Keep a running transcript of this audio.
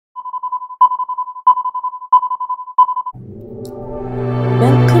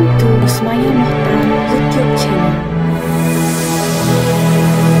YouTube channel.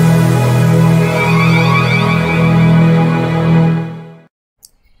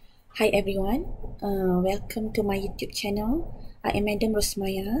 Hi everyone, welcome to my YouTube channel. I am Madam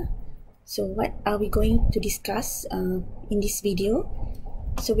Rosmaya. So what are we going to discuss in this video?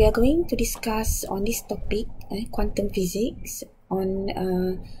 So we are going to discuss on this topic, quantum physics, on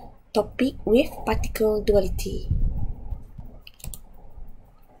topic wave particle duality.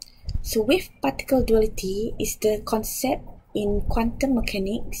 So wave particle duality is the concept in quantum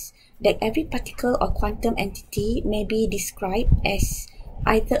mechanics that every particle or quantum entity may be described as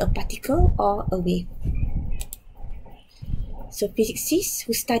either a particle or a wave. So physicists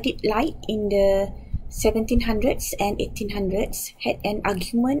who studied light in the 1700s and 1800s had an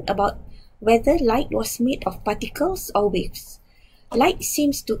argument about whether light was made of particles or waves. Light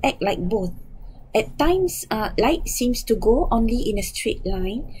seems to act like both. At times, light seems to go only in a straight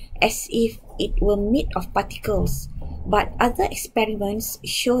line as if it were made of particles. But other experiments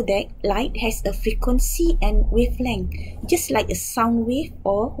show that light has a frequency and wavelength, just like a sound wave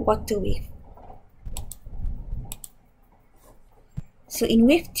or water wave. So in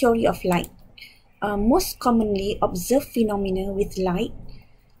wave theory of light, most commonly observed phenomena with light,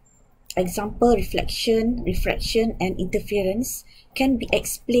 example reflection, refraction, and interference, can be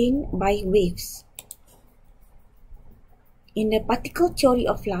explained by waves. In the particle theory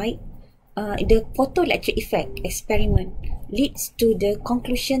of light, the photoelectric effect experiment leads to the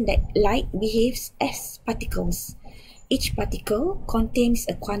conclusion that light behaves as particles. Each particle contains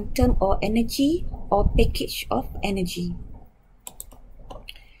a quantum or energy or package of energy.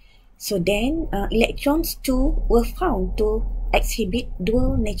 So then, electrons too were found to exhibit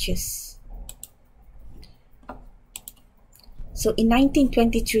dual natures. So in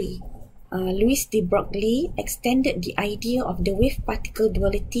 1923, Louis de Broglie extended the idea of the wave-particle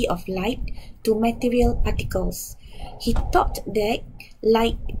duality of light to material particles. He thought that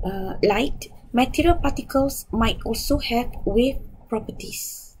like light, material particles might also have wave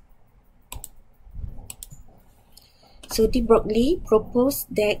properties. So de Broglie proposed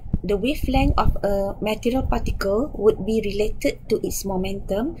that the wavelength of a material particle would be related to its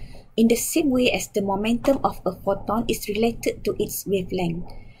momentum in the same way as the momentum of a photon is related to its wavelength.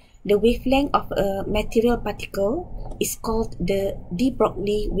 The wavelength of a material particle is called the de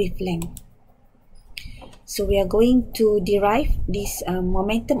Broglie wavelength. So we are going to derive this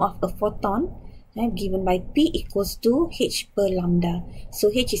momentum of a photon given by P equals to h per lambda. So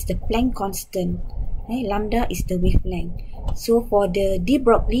h is the Planck constant, lambda is the wavelength. So for the de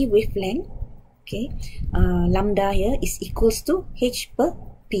Broglie wavelength, lambda here is equals to h per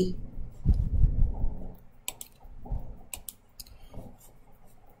p.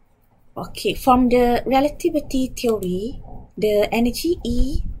 Okay, from the relativity theory, the energy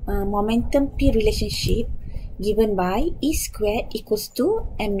E, momentum P relationship given by E squared equals to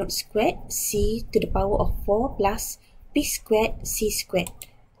m naught squared C to the power of 4 plus P squared C squared,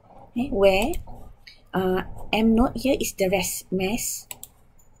 where m naught here is the rest mass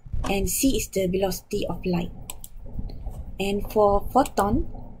and C is the velocity of light. And for photon,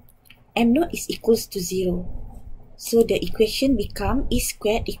 m naught is equals to 0. So the equation become E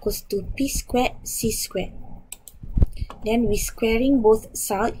squared equals to P squared C squared. Then we squaring both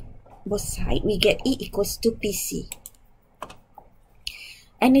sides, we get E equals to PC.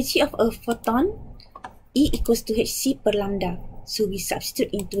 Energy of a photon, E equals to hc per lambda. So we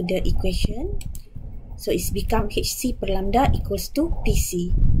substitute into the equation. So it's become hc per lambda equals to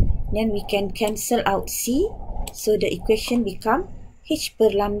PC. Then we can cancel out C. So the equation become h per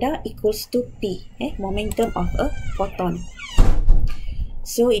lambda equals to P, momentum of a photon.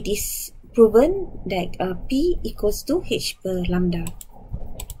 So it is proven that P equals to h per lambda.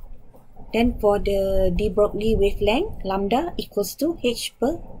 Then for the de Broglie wavelength, lambda equals to h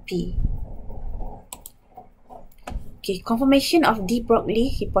per P. Okay, confirmation of de Broglie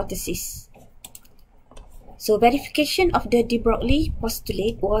hypothesis. So verification of the de Broglie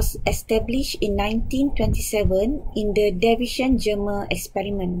postulate was established in 1927 in the Davison-Germer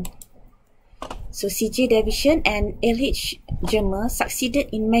experiment. So C.J. Davison and L.H. Germer succeeded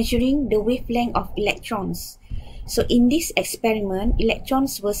in measuring the wavelength of electrons. So in this experiment,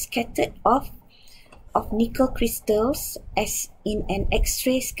 electrons were scattered off of nickel crystals as in an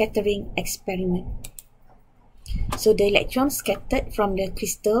X-ray scattering experiment. So the electrons scattered from the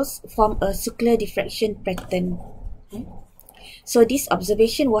crystals form a circular diffraction pattern. So this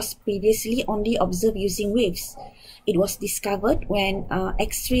observation was previously only observed using waves. It was discovered when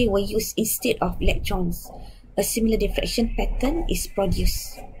X-ray were used instead of electrons. A similar diffraction pattern is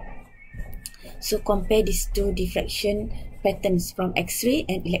produced. So compare these two diffraction patterns from X-ray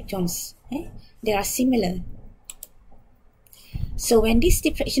and electrons. They are similar. So when this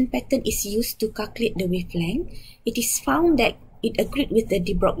diffraction pattern is used to calculate the wavelength, it is found that it agreed with the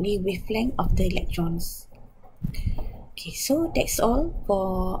de Broglie wavelength of the electrons. Okay, so that's all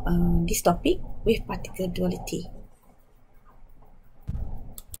for this topic with particle duality.